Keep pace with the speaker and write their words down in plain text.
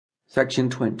Section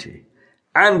 20.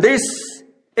 And this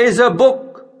is a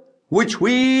book which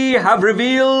we have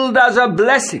revealed as a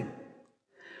blessing.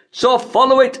 So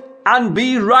follow it and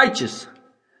be righteous,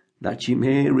 that ye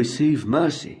may receive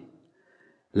mercy.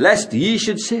 Lest ye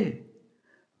should say,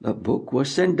 the book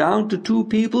was sent down to two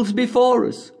peoples before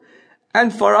us,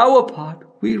 and for our part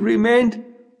we remained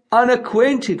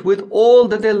unacquainted with all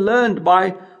that they learned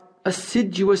by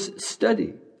assiduous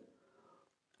study.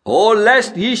 Or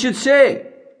lest ye should say,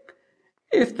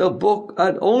 if the book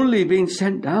had only been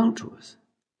sent down to us,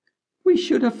 we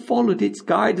should have followed its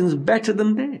guidance better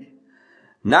than they.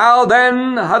 Now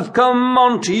then hath come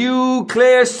unto you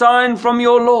clear sign from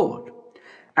your Lord,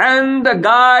 and a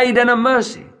guide and a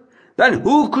mercy. Then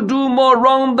who could do more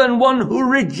wrong than one who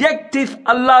rejecteth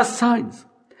Allah's signs,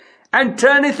 and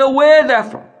turneth away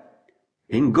therefrom?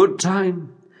 In good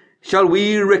time shall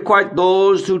we requite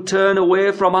those who turn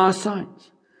away from our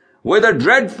signs, with a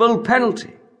dreadful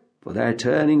penalty for their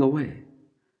turning away.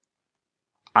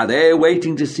 Are they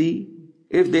waiting to see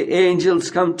if the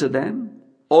angels come to them,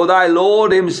 or thy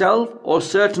Lord himself, or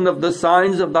certain of the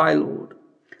signs of thy Lord?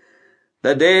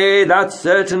 The day that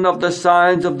certain of the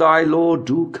signs of thy Lord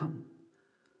do come,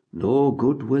 no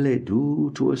good will it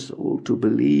do to a soul to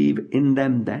believe in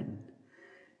them then,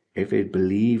 if it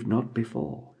believed not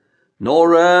before,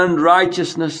 nor earned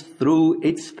righteousness through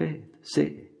its faith.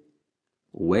 Say,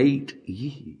 wait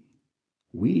ye,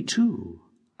 we too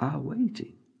are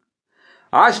waiting.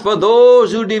 As for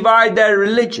those who divide their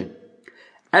religion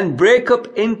and break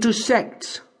up into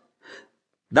sects,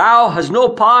 thou hast no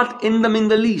part in them in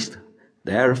the least.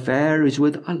 Their affair is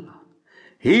with Allah.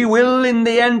 He will in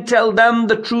the end tell them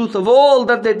the truth of all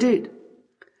that they did.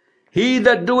 He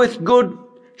that doeth good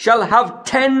shall have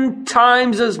 10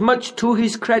 times as much to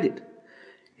his credit.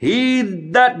 He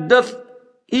that doth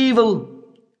evil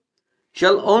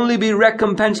shall only be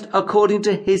recompensed according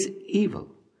to his evil.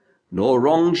 No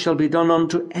wrong shall be done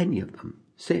unto any of them.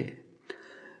 Say,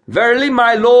 verily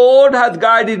my Lord hath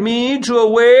guided me to a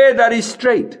way that is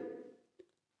straight,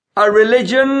 a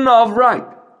religion of right,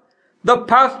 the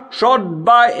path trod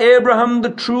by Abraham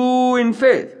the true in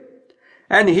faith,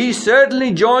 and he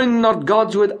certainly joined not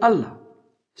gods with Allah.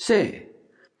 Say,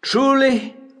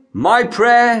 truly my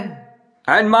prayer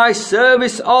and my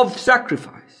service of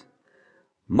sacrifice,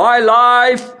 my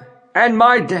life and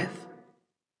my death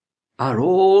are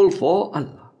all for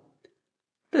Allah,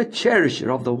 the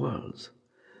cherisher of the worlds.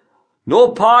 No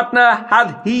partner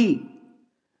hath he.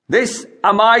 This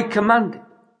am I commanded,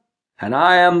 and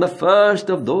I am the first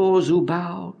of those who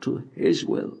bow to his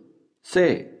will.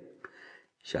 Say,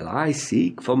 shall I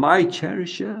seek for my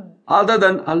cherisher other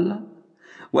than Allah,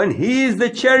 when he is the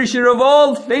cherisher of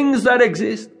all things that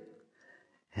exist?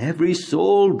 Every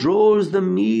soul draws the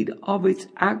meed of its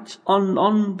acts on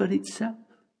none but itself.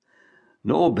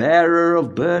 No bearer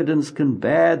of burdens can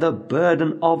bear the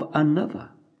burden of another.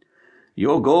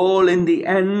 Your goal in the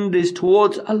end is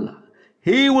towards Allah.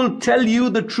 He will tell you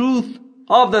the truth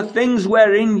of the things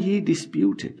wherein ye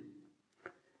disputed.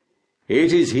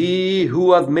 It is he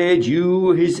who hath made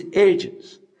you his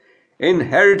agents,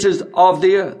 inheritors of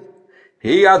the earth.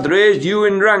 He hath raised you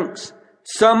in ranks,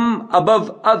 some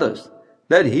above others,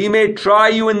 that he may try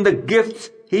you in the gifts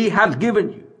he hath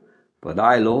given you. For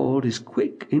thy Lord is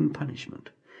quick in punishment,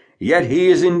 yet he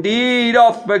is indeed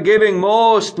of forgiving,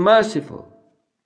 most merciful.